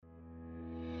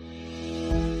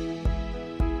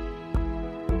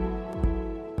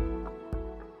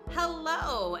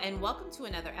Hello, and welcome to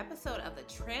another episode of the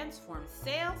Transform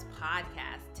Sales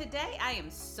Podcast. Today, I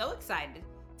am so excited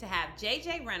to have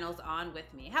JJ Reynolds on with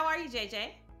me. How are you, JJ?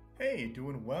 Hey,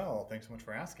 doing well. Thanks so much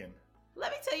for asking.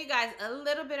 Let me tell you guys a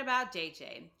little bit about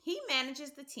JJ. He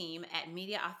manages the team at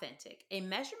Media Authentic, a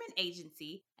measurement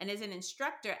agency, and is an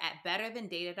instructor at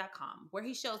betterthandata.com, where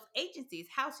he shows agencies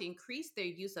how to increase their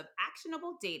use of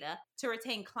actionable data to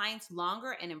retain clients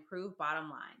longer and improve bottom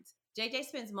lines. JJ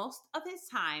spends most of his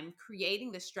time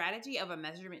creating the strategy of a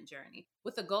measurement journey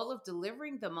with the goal of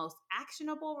delivering the most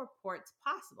actionable reports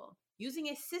possible. Using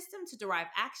a system to derive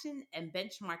action and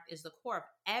benchmark is the core of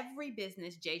every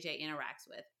business JJ interacts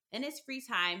with. In his free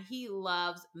time, he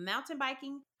loves mountain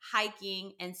biking,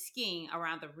 hiking, and skiing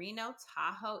around the Reno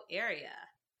Tahoe area.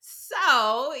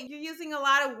 So, you're using a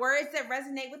lot of words that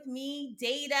resonate with me: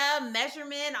 data,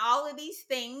 measurement, all of these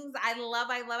things. I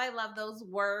love those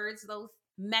words, those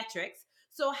metrics.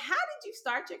 So, how did you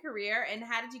start your career and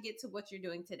how did you get to what you're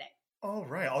doing today? All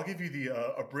right, I'll give you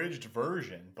the abridged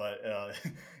version, but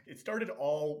it started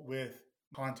all with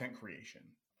content creation.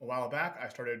 A while back, I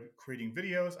started creating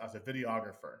videos as a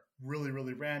videographer. Really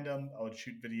random. I would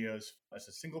shoot videos as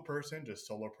a single person, just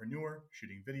solopreneur,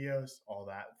 shooting videos, all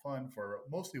that fun for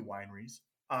mostly wineries.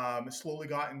 Slowly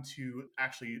got into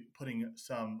actually putting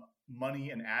some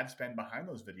money and ad spend behind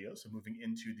those videos. So moving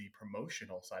into the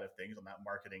promotional side of things on that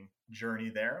marketing journey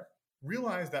there.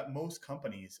 Realized that most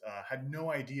companies had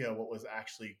no idea what was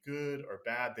actually good or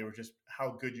bad. They were just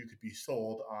how good you could be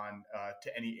sold on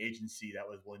to any agency that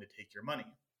was willing to take your money.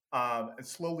 And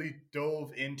slowly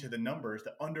dove into the numbers,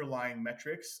 the underlying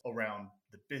metrics around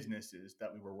the businesses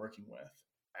that we were working with,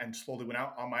 and slowly went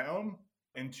out on my own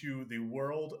into the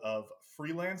world of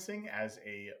freelancing as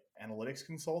a analytics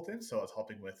consultant. So I was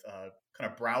helping with kind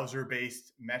of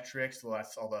browser-based metrics. So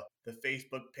that's all the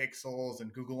Facebook pixels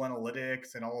and Google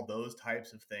Analytics and all of those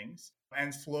types of things.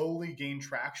 And slowly gained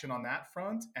traction on that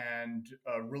front and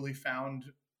really found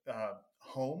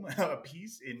home, a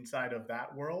piece inside of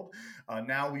that world.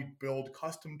 Now we build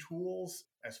custom tools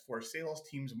as for sales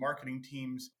teams, marketing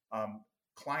teams,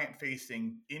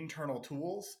 client-facing internal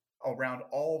tools around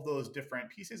all of those different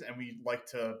pieces. And we like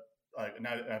to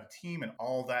now have a team and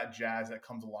all that jazz that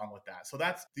comes along with that. So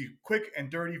that's the quick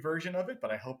and dirty version of it,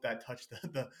 but I hope that touched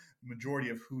the majority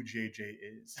of who JJ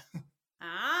is.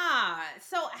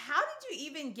 So how did you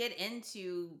even get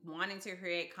into wanting to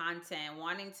create content,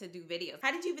 wanting to do videos?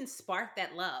 How did you even spark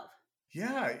that love?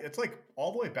 Yeah, it's like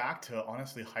all the way back to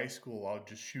honestly high school. I would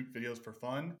just shoot videos for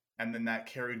fun. And then that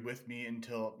carried with me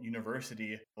until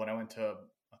university when I went to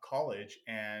a college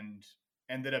and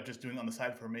ended up just doing on the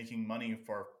side for making money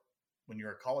for when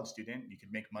you're a college student. You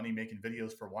could make money making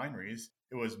videos for wineries.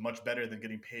 It was much better than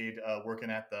getting paid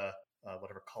working at the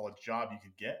whatever college job you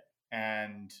could get.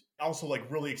 And also like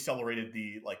really accelerated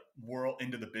the like world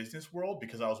into the business world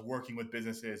because I was working with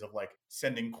businesses of like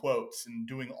sending quotes and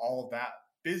doing all of that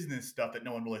business stuff that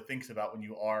no one really thinks about when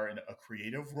you are in a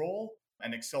creative role,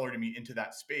 and accelerated me into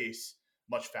that space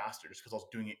much faster just because I was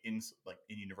doing it in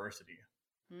university.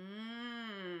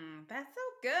 That's so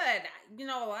good.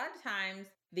 A lot of times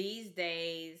these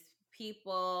days,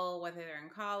 people, whether they're in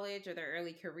college or their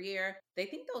early career, they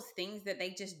think those things that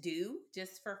they just do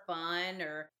just for fun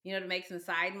or, to make some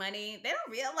side money, they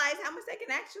don't realize how much they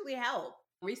can actually help.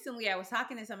 Recently, I was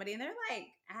talking to somebody and they're like,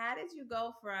 how did you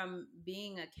go from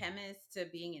being a chemist to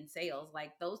being in sales?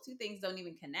 Like, those two things don't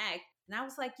even connect. And I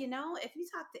was like, if you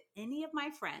talk to any of my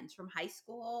friends from high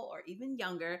school or even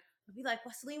younger, they'll be like,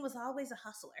 well, Celine was always a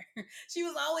hustler. She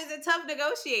was always a tough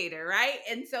negotiator, right?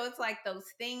 And so it's like those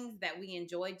things that we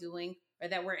enjoy doing or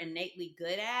that we're innately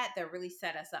good at that really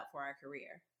set us up for our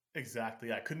career.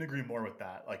 Exactly. I couldn't agree more with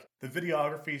that. Like the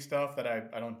videography stuff that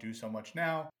I don't do so much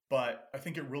now, but I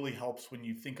think it really helps when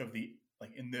you think of the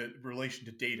like in the relation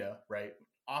to data, right?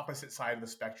 Opposite side of the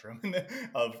spectrum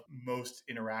of most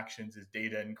interactions is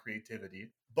data and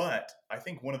creativity. But I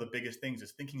think one of the biggest things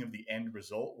is thinking of the end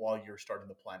result while you're starting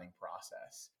the planning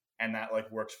process. And that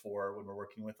like works for when we're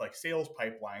working with like sales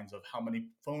pipelines of how many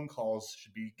phone calls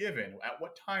should be given, at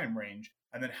what time range,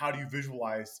 and then how do you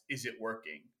visualize is it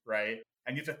working, right?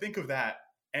 And you have to think of that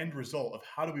end result of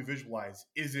how do we visualize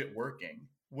is it working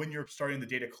when you're starting the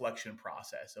data collection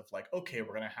process of like, okay,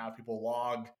 we're going to have people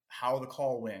log how the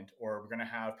call went, or we're going to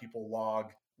have people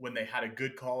log when they had a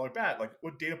good call or bad. Like,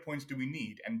 what data points do we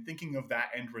need? And thinking of that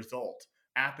end result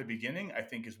at the beginning, I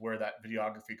think is where that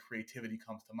videography creativity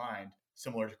comes to mind,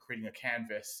 similar to creating a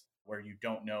canvas where you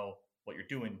don't know what you're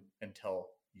doing until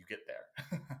you get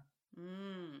there.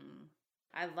 Mm,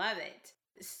 I love it.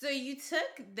 So you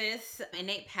took this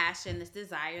innate passion, this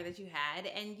desire that you had,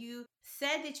 and you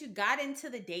said that you got into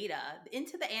the data,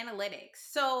 into the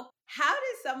analytics. So how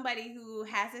does somebody who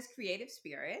has this creative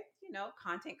spirit,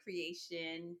 content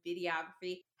creation,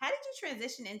 videography, how did you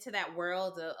transition into that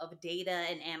world of data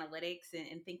and analytics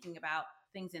and thinking about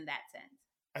things in that sense?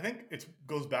 I think it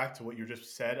goes back to what you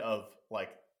just said of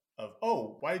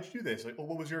oh, why did you do this? Like, well,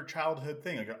 what was your childhood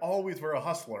thing? Like, you always were a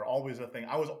hustler, always a thing.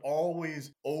 I was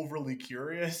always overly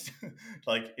curious,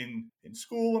 like in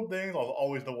school and things. I was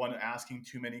always the one asking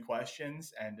too many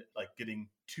questions and like getting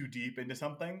too deep into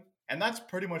something. And that's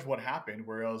pretty much what happened.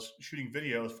 Where I was shooting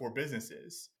videos for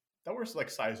businesses that were like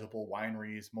sizable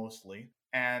wineries mostly,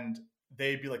 and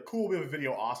they'd be like, "Cool, we have a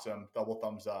video, awesome, double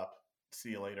thumbs up." See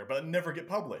you later, but it'd never get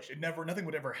published. Nothing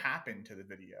would ever happen to the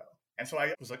video. And so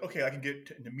I was like, okay, I can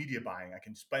get into media buying. I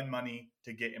can spend money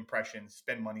to get impressions,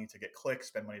 spend money to get clicks,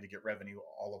 spend money to get revenue,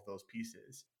 all of those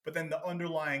pieces. But then the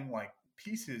underlying like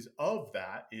pieces of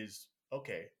that is,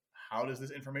 okay, how does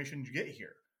this information get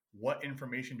here? What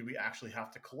information do we actually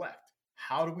have to collect?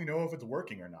 How do we know if it's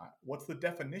working or not? What's the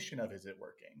definition of is it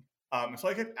working? So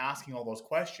I kept asking all those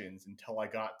questions until I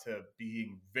got to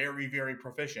being very, very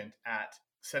proficient at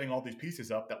setting all these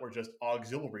pieces up that were just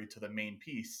auxiliary to the main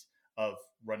piece of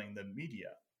running the media.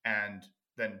 And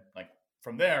then like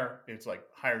from there, it's like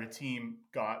hired a team,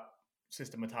 got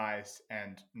systematized,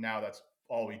 and now that's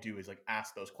all we do is like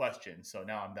ask those questions. So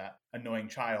now I'm that annoying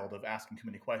child of asking too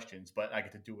many questions, but I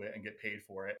get to do it and get paid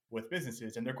for it with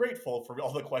businesses, and they're grateful for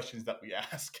all the questions that we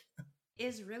ask.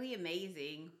 It's really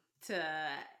amazing to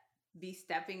be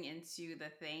stepping into the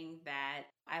thing that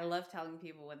I love telling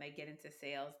people when they get into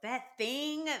sales. That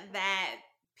thing that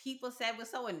people said was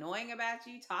so annoying about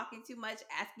you, talking too much,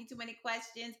 asking too many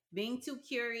questions, being too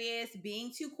curious,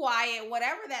 being too quiet,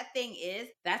 whatever that thing is,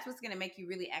 that's what's going to make you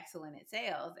really excellent at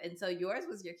sales. And so yours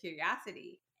was your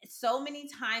curiosity. So many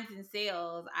times in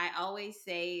sales, I always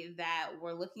say that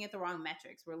we're looking at the wrong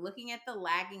metrics. We're looking at the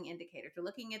lagging indicators. We're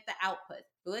looking at the output.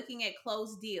 We're looking at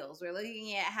closed deals. We're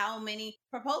looking at how many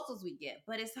proposals we get.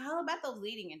 But it's all about those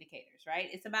leading indicators, right?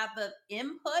 It's about the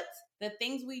inputs, the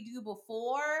things we do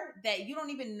before that you don't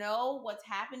even know what's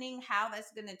happening, how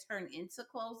that's going to turn into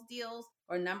closed deals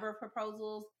or number of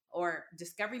proposals or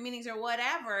discovery meetings or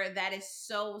whatever. That is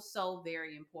so, so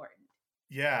very important.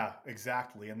 Yeah,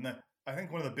 exactly. I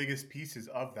think one of the biggest pieces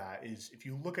of that is if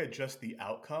you look at just the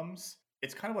outcomes,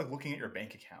 it's kind of like looking at your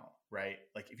bank account, right?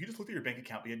 Like if you just looked at your bank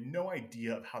account, but you had no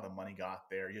idea of how the money got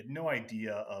there, you had no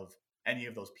idea of any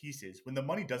of those pieces. When the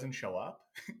money doesn't show up,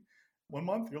 one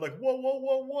month you're like, whoa, whoa,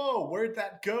 whoa, whoa, where'd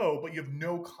that go? But you have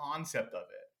no concept of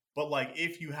it. But like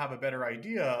if you have a better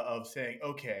idea of saying,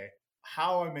 okay,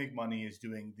 how I make money is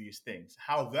doing these things.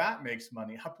 How that makes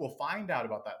money, how people find out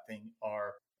about that thing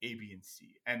are A, B, and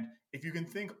C. And if you can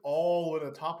think all at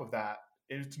the top of that,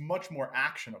 it's much more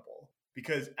actionable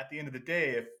because at the end of the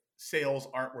day, if sales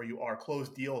aren't where you are,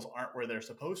 closed deals aren't where they're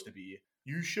supposed to be,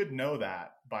 you should know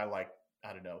that by like,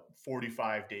 I don't know,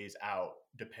 45 days out,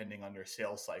 depending on your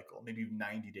sales cycle, maybe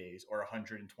 90 days or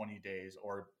 120 days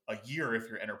or a year if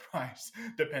you're enterprise,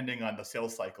 depending on the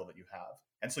sales cycle that you have.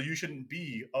 And so you shouldn't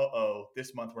be,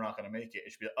 this month we're not going to make it.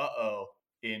 It should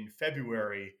be, in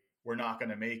February, we're not going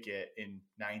to make it in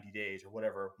 90 days or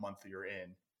whatever month you're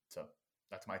in. So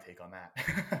that's my take on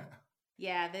that.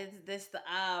 Yeah, there's this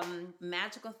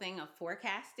magical thing of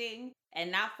forecasting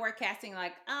and not forecasting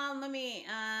like, let me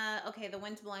okay, the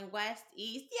wind's blowing west,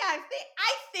 east. Yeah,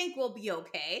 I think we'll be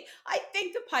okay. I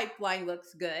think the pipeline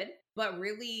looks good, but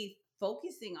really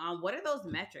focusing on what are those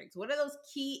metrics? What are those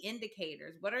key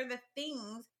indicators? What are the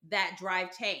things that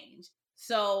drive change?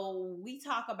 So we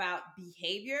talk about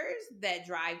behaviors that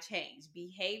drive change,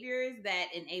 behaviors that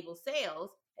enable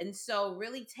sales, and so,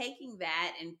 really taking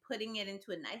that and putting it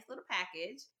into a nice little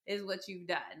package is what you've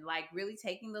done. Like, really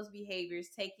taking those behaviors,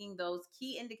 taking those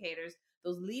key indicators,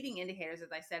 those leading indicators,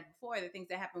 as I said before, the things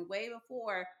that happen way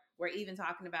before we're even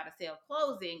talking about a sale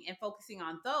closing, and focusing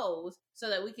on those so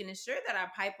that we can ensure that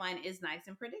our pipeline is nice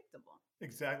and predictable.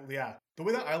 Exactly. Yeah. The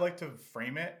way that I like to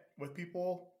frame it with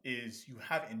people is you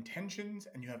have intentions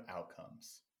and you have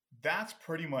outcomes. That's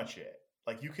pretty much it.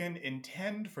 Like you can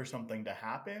intend for something to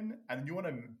happen and then you want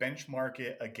to benchmark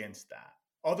it against that.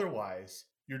 Otherwise,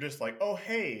 you're just like, oh,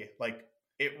 hey, like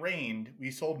it rained.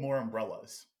 We sold more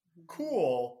umbrellas. Mhm.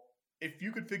 Cool. If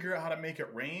you could figure out how to make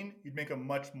it rain, you'd make a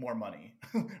much more money,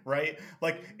 right?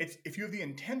 Like Mhm. it's if you have the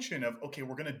intention of, okay,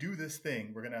 we're gonna do this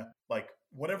thing, we're gonna like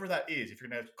whatever that is, if you're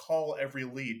gonna call every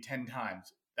lead 10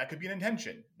 times, that could be an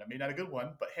intention. Maybe not a good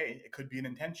one, but hey, it could be an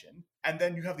intention. And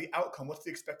then you have the outcome. What's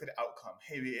the expected outcome?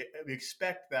 Hey, we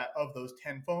expect that of those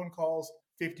 10 phone calls,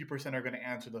 50% are going to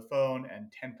answer the phone,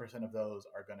 and 10% of those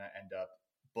are going to end up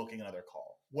booking another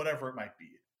call, whatever it might be.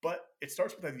 But it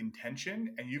starts with the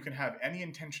intention, and you can have any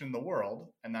intention in the world.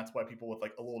 And that's why people with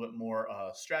like a little bit more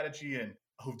strategy and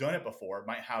who've done it before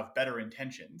might have better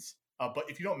intentions. But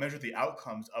if you don't measure the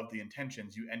outcomes of the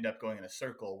intentions, you end up going in a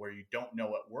circle where you don't know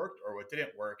what worked or what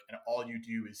didn't work. And all you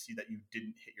do is see that you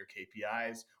didn't hit your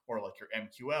KPIs or like your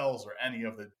MQLs or any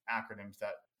of the acronyms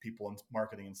that people in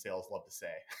marketing and sales love to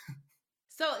say.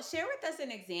 So, share with us an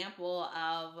example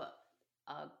of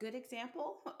a good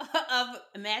example of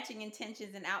matching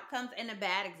intentions and outcomes, and a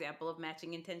bad example of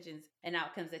matching intentions and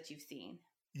outcomes that you've seen.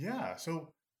 Yeah. So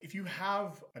if you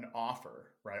have an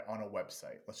offer, right, on a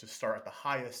website, let's just start at the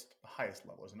highest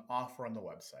level. There's an offer on the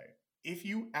website. If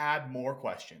you add more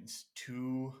questions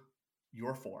to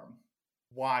your form,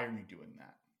 why are you doing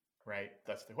that? Right?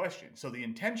 That's the question. So the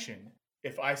intention,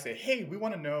 if I say, hey, we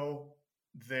want to know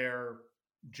their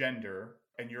gender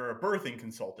and you're a birthing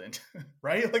consultant,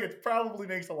 right? Like it probably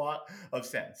makes a lot of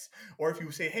sense. Or if you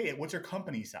say, hey, what's your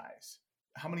company size?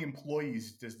 How many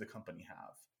employees does the company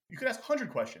have? You could ask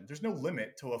 100 questions. There's no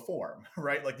limit to a form,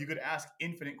 right? Like you could ask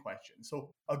infinite questions.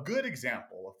 So a good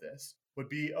example of this would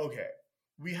be, okay,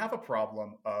 we have a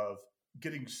problem of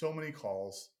getting so many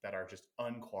calls that are just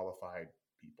unqualified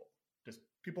people. Just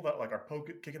people that like are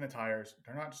kicking the tires.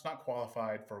 They're not just not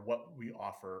qualified for what we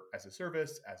offer as a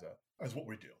service, as what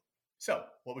we do. So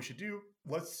what we should do,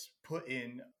 let's put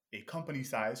in a company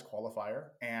size qualifier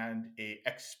and a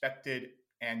expected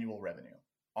annual revenue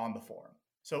on the form.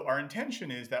 So our intention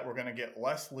is that we're going to get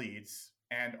less leads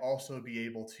and also be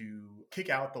able to kick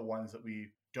out the ones that we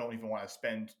don't even want to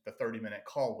spend the 30-minute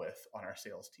call with on our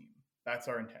sales team. That's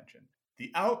our intention. The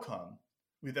outcome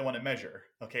we then want to measure,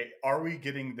 okay, are we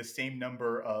getting the same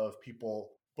number of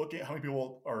people booking? How many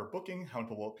people are booking? How many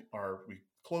people are we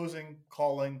closing,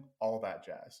 calling, all that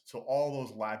jazz? So all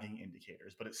those lagging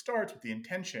indicators. But it starts with the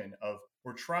intention of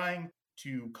we're trying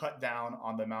to cut down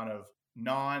on the amount of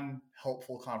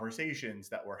non-helpful conversations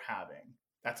that we're having.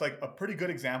 That's like a pretty good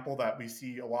example that we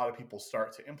see a lot of people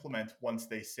start to implement once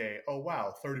they say, oh,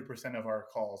 wow, 30% of our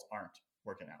calls aren't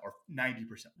working out, or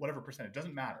 90%, whatever percentage,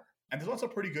 doesn't matter. And there's also a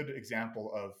pretty good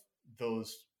example of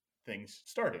those things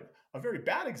starting. A very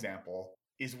bad example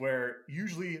is where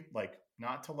usually, like,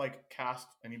 not to like cast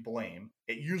any blame,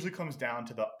 it usually comes down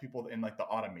to the people in like the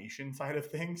automation side of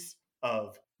things,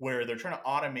 of where they're trying to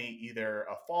automate either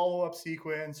a follow-up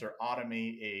sequence or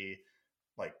automate a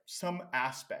like some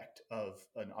aspect of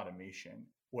an automation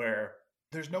where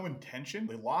there's no intention.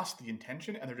 They lost the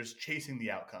intention and they're just chasing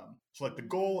the outcome. So like the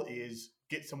goal is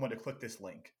get someone to click this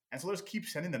link. And so let's keep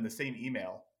sending them the same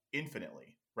email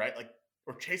infinitely, right? Like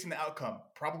we're chasing the outcome,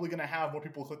 probably going to have more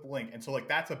people click the link. And so like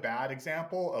that's a bad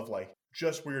example of like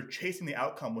just where you're chasing the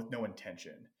outcome with no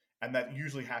intention. And that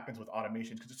usually happens with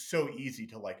automations because it's so easy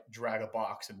to like drag a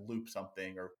box and loop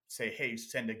something or say, hey,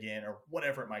 send again or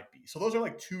whatever it might be. So those are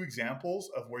like two examples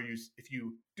of where if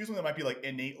you do something that might be like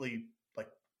innately like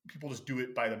people just do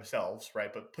it by themselves,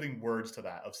 right? But putting words to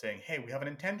that of saying, hey, we have an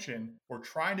intention. We're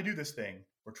trying to do this thing.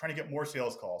 We're trying to get more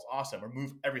sales calls. Awesome.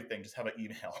 Remove everything. Just have an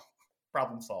email.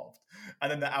 Problem solved.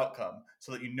 And then the outcome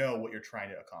so that you know what you're trying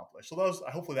to accomplish. So those,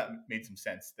 hopefully that made some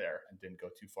sense there and didn't go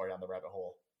too far down the rabbit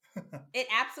hole. It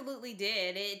absolutely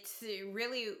did. It's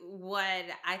really what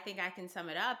I think I can sum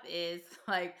it up is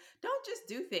like, don't just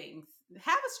do things,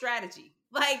 have a strategy.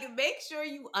 Like, make sure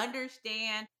you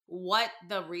understand what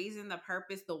the reason, the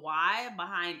purpose, the why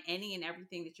behind any and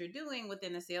everything that you're doing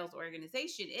within a sales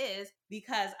organization is,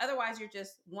 because otherwise you're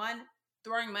just one,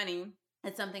 throwing money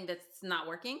at something that's not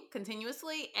working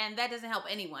continuously, and that doesn't help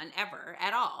anyone ever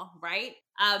at all, right?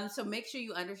 So make sure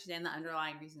you understand the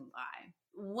underlying reason why.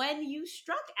 When you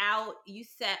struck out, you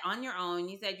said on your own,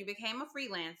 you said you became a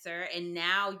freelancer and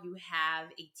now you have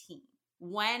a team.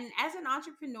 When, as an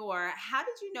entrepreneur, how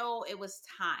did you know it was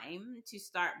time to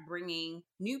start bringing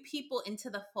new people into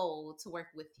the fold to work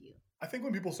with you? I think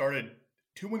when people started,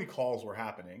 too many calls were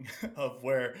happening of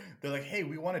where they're like, hey,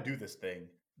 we want to do this thing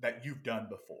that you've done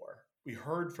before. We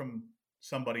heard from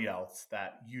somebody else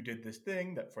that you did this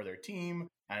thing that for their team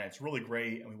and it's really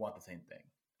great and we want the same thing.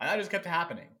 And that just kept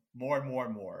happening more and more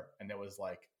and more. And it was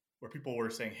like where people were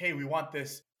saying, hey, we want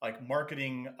this like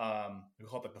marketing, we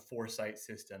call it like the foresight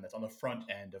system that's on the front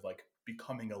end of like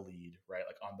becoming a lead, right?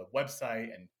 Like on the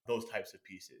website and those types of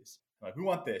pieces. Like we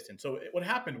want this. And so what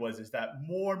happened is that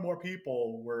more and more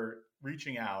people were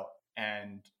reaching out,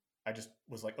 and I just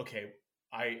was like, okay,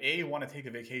 I want to take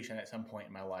a vacation at some point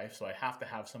in my life, so I have to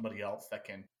have somebody else that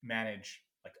can manage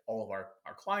like all of our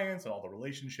clients and all the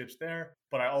relationships there.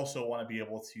 But I also want to be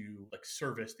able to like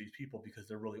service these people because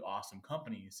they're really awesome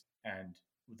companies and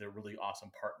they're really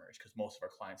awesome partners because most of our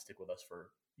clients stick with us for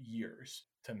years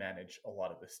to manage a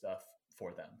lot of this stuff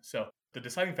for them. So the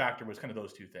deciding factor was kind of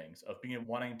those two things of being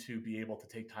wanting to be able to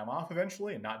take time off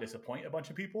eventually and not disappoint a bunch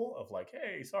of people of like,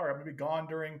 hey, sorry, I'm going to be gone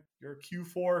during your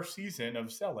Q4 season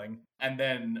of selling. And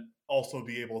then also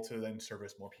be able to then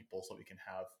service more people so we can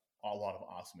have a lot of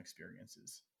awesome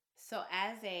experiences. So,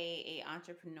 as a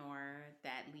entrepreneur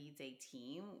that leads a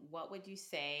team, what would you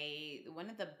say one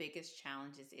of the biggest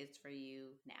challenges is for you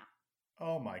now?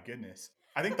 Oh my goodness.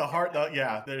 I think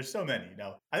yeah, there's so many.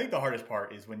 No, I think the hardest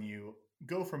part is when you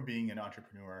go from being an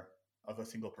entrepreneur of a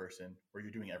single person where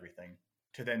you're doing everything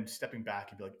to then stepping back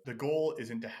and be like, the goal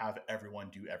isn't to have everyone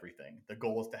do everything. The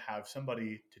goal is to have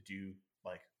somebody to do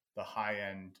like the high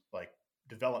end, like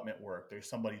development work. There's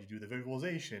somebody to do the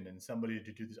visualization and somebody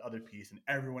to do this other piece, and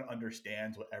everyone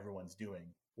understands what everyone's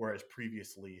doing. Whereas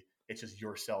previously, it's just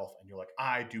yourself and you're like,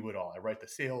 I do it all. I write the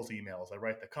sales emails, I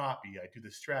write the copy, I do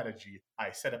the strategy,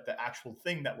 I set up the actual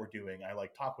thing that we're doing, I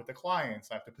like talk with the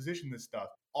clients, I have to position this stuff.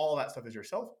 All that stuff is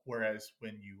yourself. Whereas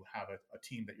when you have a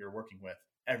team that you're working with,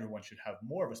 everyone should have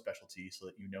more of a specialty so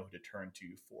that you know who to turn to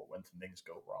for when things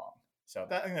go wrong. So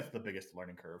I think that's the biggest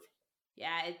learning curve.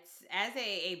 Yeah, it's as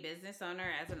a business owner,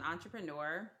 as an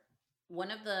entrepreneur,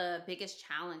 one of the biggest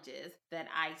challenges that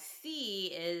I see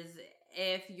is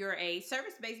if you're a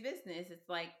service based business, it's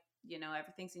like,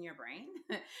 everything's in your brain.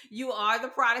 You are the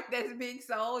product that's being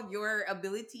sold, your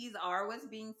abilities are what's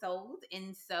being sold.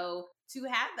 And so to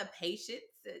have the patience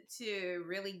to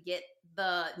really get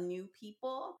the new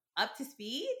people up to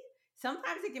speed,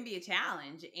 sometimes it can be a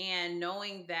challenge. And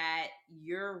knowing that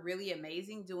you're really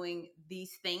amazing doing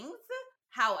these things.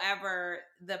 However,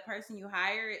 the person you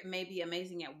hire may be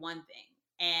amazing at one thing.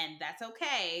 And that's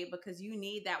okay because you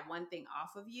need that one thing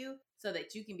off of you so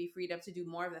that you can be freed up to do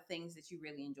more of the things that you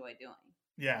really enjoy doing.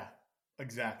 Yeah,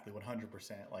 exactly,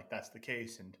 100%. Like that's the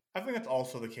case, and I think that's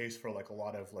also the case for like a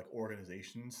lot of like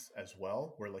organizations as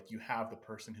well, where like you have the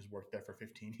person who's worked there for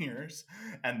 15 years,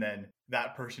 and then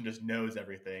that person just knows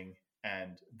everything,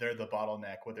 and they're the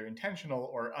bottleneck, whether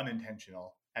intentional or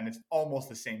unintentional. And it's almost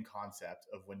the same concept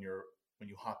of when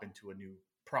you hop into a new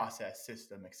process,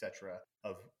 system, etc.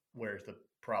 Of where's the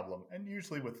problem, and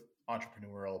usually with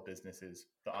entrepreneurial businesses,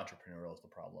 the entrepreneurial is the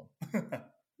problem.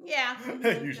 Yeah,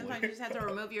 Usually. sometimes you just have to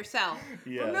remove yourself.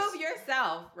 Remove Yes.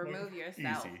 yourself. Like, Remove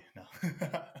yourself. easy. No.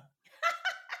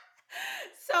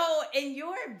 So, in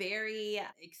your very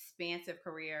expansive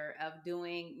career of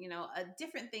doing,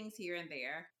 different things here and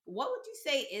there, what would you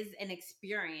say is an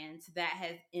experience that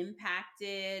has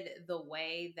impacted the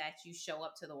way that you show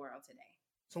up to the world today?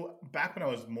 So back when I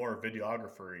was more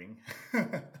videographering,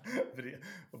 video,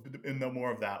 in the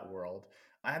more of that world,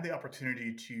 I had the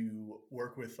opportunity to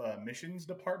work with a missions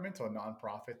department, so a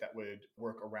nonprofit that would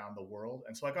work around the world.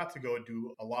 And so I got to go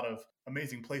do a lot of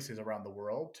amazing places around the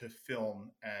world to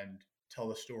film and tell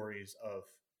the stories of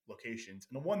locations.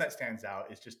 And the one that stands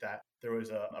out is just that there was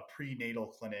a prenatal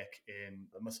clinic in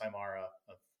the Masai Mara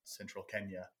of central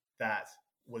Kenya that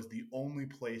was the only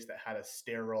place that had a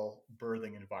sterile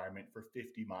birthing environment for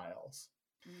 50 miles.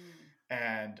 Mm.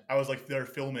 And I was like, they're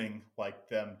filming like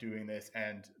them doing this,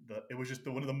 and it was just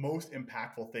one of the most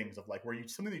impactful things of like where you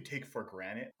something you take for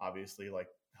granted. Obviously, like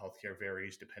healthcare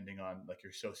varies depending on like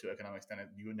your socioeconomic standard,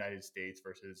 the United States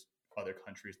versus other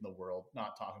countries in the world.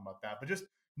 Not talking about that, but just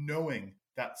knowing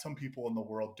that some people in the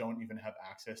world don't even have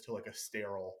access to like a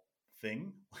sterile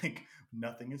thing, like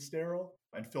nothing is sterile.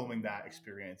 And filming that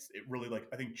experience, it really like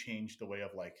I think changed the way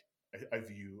of like I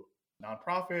view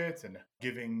nonprofits and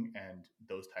giving and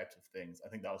those types of things. I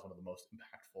think that was one of the most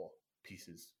impactful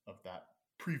pieces of that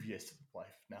previous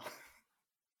life now.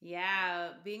 Yeah,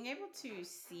 being able to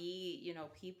see,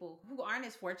 people who aren't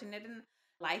as fortunate in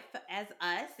life as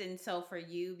us. And so for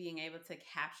you being able to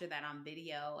capture that on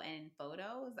video and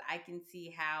photos, I can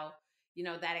see how,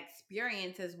 that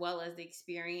experience as well as the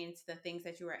experience, the things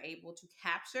that you were able to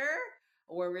capture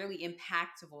were really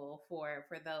impactful for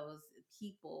those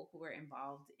people who were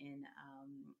involved in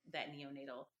that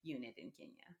neonatal unit in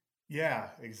Kenya. Yeah,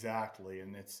 exactly.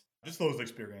 And it's just those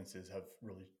experiences have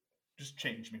really just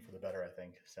changed me for the better, I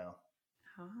think. So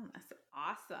Oh, that's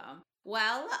awesome.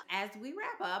 Well, as we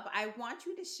wrap up, I want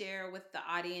you to share with the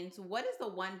audience what is the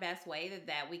one best way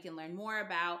that we can learn more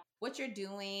about what you're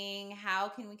doing? How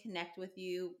can we connect with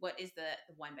you? What is the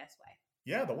one best way?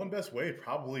 yeah, the one best way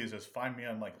probably is just find me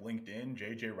on like LinkedIn,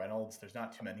 JJ Reynolds. There's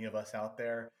not too many of us out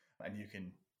there, and you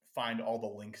can find all the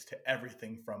links to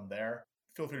everything from there.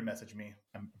 Feel free to message me.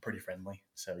 I'm pretty friendly,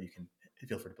 so you can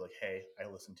feel free to be like, "Hey,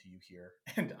 I listened to you here,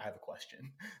 and I have a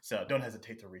question." So don't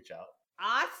hesitate to reach out.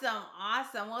 Awesome.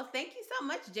 Awesome. Well, thank you so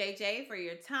much, JJ, for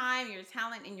your time, your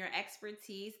talent, and your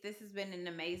expertise. This has been an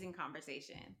amazing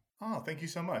conversation. Oh, thank you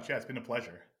so much. Yeah, it's been a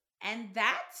pleasure. And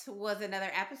that was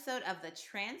another episode of the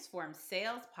Transform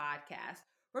Sales Podcast.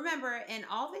 Remember, in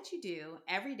all that you do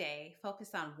every day,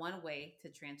 focus on one way to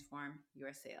transform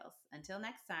your sales. Until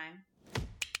next time.